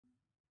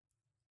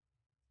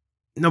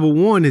number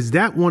one, is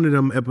that one of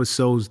them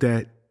episodes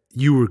that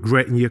you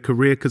regret in your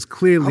career? Because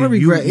clearly I don't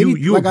regret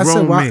you a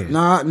grown man.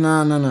 Nah.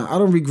 I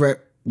don't regret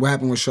what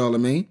happened with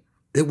Charlamagne.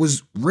 It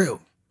was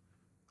real.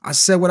 I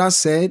said what I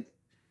said.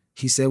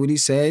 He said what he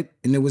said.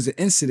 And it was an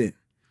incident.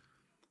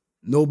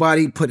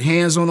 Nobody put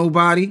hands on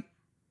nobody.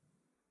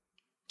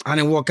 I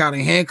didn't walk out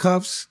in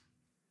handcuffs.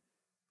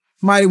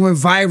 Might have went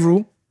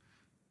viral.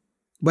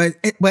 But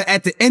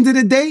at the end of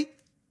the day,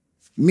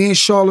 me and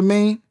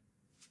Charlamagne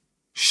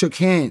shook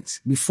hands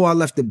before I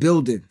left the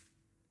building.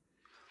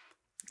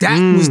 That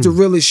was the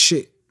realest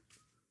shit.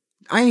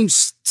 I ain't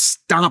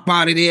stomp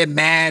out of there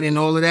mad and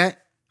all of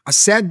that. I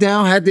sat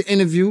down, had the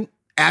interview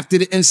after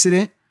the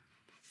incident,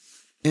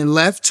 and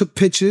left, took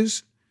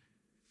pictures,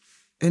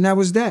 and that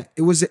was that.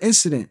 It was an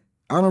incident.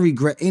 I don't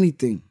regret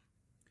anything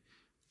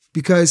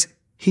because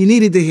he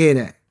needed to hear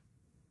that.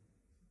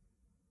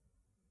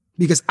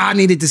 Because I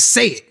needed to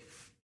say it.